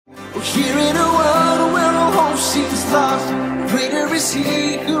Here in a world where all hope seems lost, greater is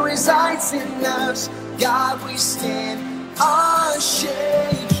He who resides in us. God, we stand unshaken.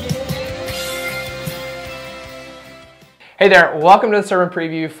 Hey there, welcome to the sermon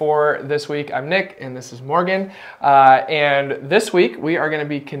preview for this week. I'm Nick and this is Morgan. And this week we are going to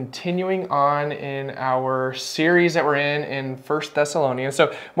be continuing on in our series that we're in 1 Thessalonians.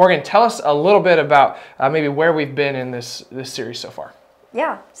 So Morgan, tell us a little bit about maybe where we've been in this series so far.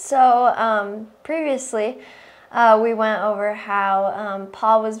 Yeah, so previously we went over how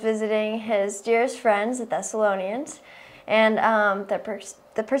Paul was visiting his dearest friends, the Thessalonians, and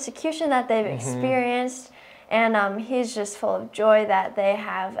the persecution that they've experienced. And he's just full of joy that they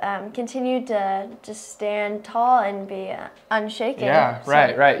have continued to just stand tall and be unshaken. Yeah,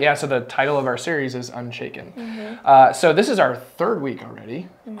 right. Yeah, so the title of our series is Unshaken. So this is our third week already.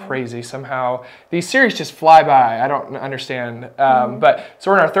 Crazy. Somehow these series just fly by. I don't understand. But so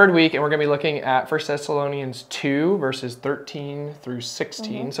we're in our third week, and we're going to be looking at 1 Thessalonians 2, verses 13 through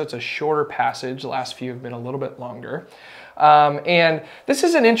 16. So it's a shorter passage. The last few have been a little bit longer. And this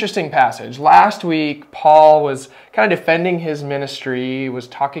is an interesting passage. Last week, Paul was kind of defending his ministry, was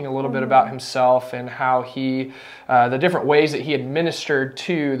talking a little bit about himself and how he, the different ways that he had ministered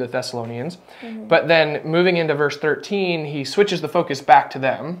to the Thessalonians. But then moving into verse 13, he switches the focus back to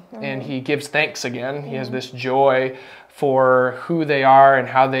them and he gives thanks again. He has this joy for who they are and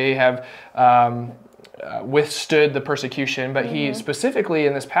how they have withstood the persecution, but he specifically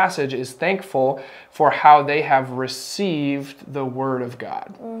in this passage is thankful for how they have received the Word of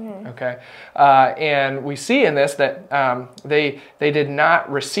God. Okay, and we see in this that they did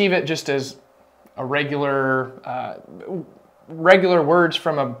not receive it just as a regular words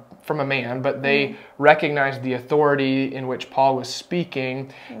from a man, but they recognized the authority in which Paul was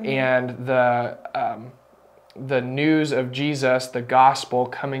speaking and the news of Jesus, the gospel,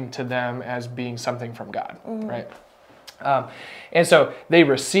 coming to them as being something from God, right? And so they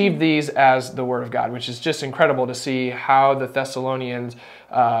received these as the Word of God, which is just incredible to see how the Thessalonians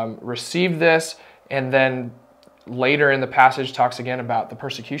received this, and then later in the passage talks again about the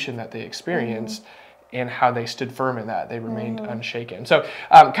persecution that they experienced and how they stood firm in that. They remained unshaken. So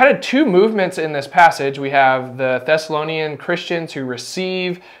kind of two movements in this passage. We have the Thessalonian Christians who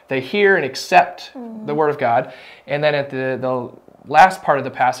receive, they hear and accept the Word of God. And then at the last part of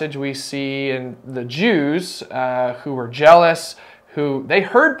the passage, we see in the Jews who were jealous, who they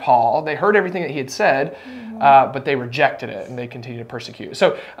heard Paul, they heard everything that he had said, but they rejected it and they continued to persecute.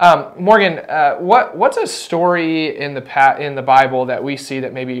 So, Morgan, what's a story in the Bible that we see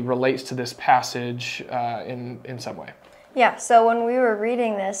that maybe relates to this passage in some way? Yeah, so when we were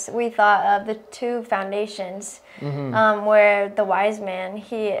reading this, we thought of the two foundations where the wise man,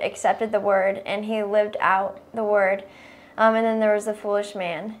 he accepted the Word and he lived out the Word. And then there was the foolish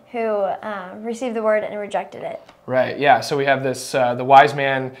man who received the Word and rejected it. Right, yeah. So we have this, the wise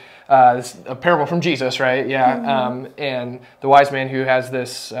man, this, a parable from Jesus, right? Yeah. And the wise man who has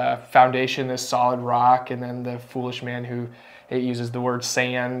this foundation, this solid rock, and then the foolish man who it uses the word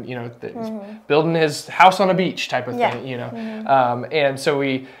sand, you know, building his house on a beach type of thing, you know. And so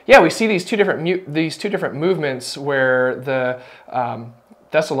we see these two different movements where the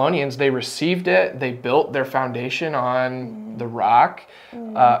Thessalonians, they received it, they built their foundation on the rock,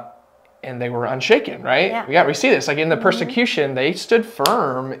 and they were unshaken, right? Yeah, we see this, like in the persecution, they stood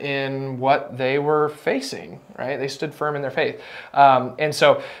firm in what they were facing, right? They stood firm in their faith. And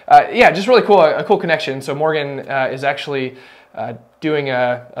so, just really cool, a cool connection. So Morgan is actually doing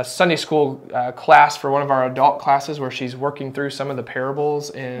a Sunday school class for one of our adult classes where she's working through some of the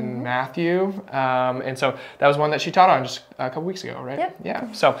parables in Matthew. And so that was one that she taught on just a couple weeks ago, right? Yep.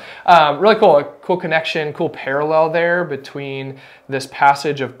 Yeah. So really cool, a cool connection, cool parallel there between this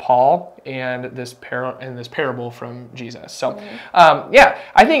passage of Paul and this parable from Jesus. So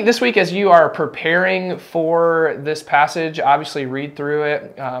I think this week as you are preparing for this passage, obviously read through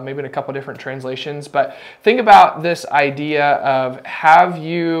it, maybe in a couple different translations, but think about this idea of have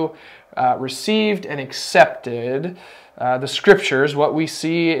you received and accepted the Scriptures, what we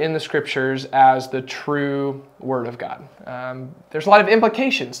see in the Scriptures as the true Word of God. There's a lot of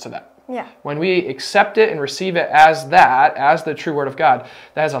implications to that. Yeah. When we accept it and receive it as that, as the true Word of God,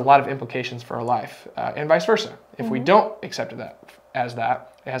 that has a lot of implications for our life, and vice versa. If we don't accept it as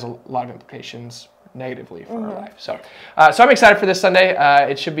that, it has a lot of implications negatively for our life. So I'm excited for this Sunday.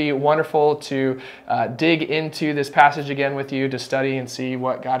 It should be wonderful to dig into this passage again with you, to study and see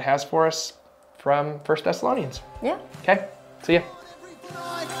what God has for us from 1 Thessalonians. Yeah. Okay, see ya.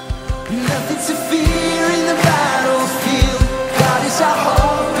 Nothing to fear in the battlefield. God is our hope.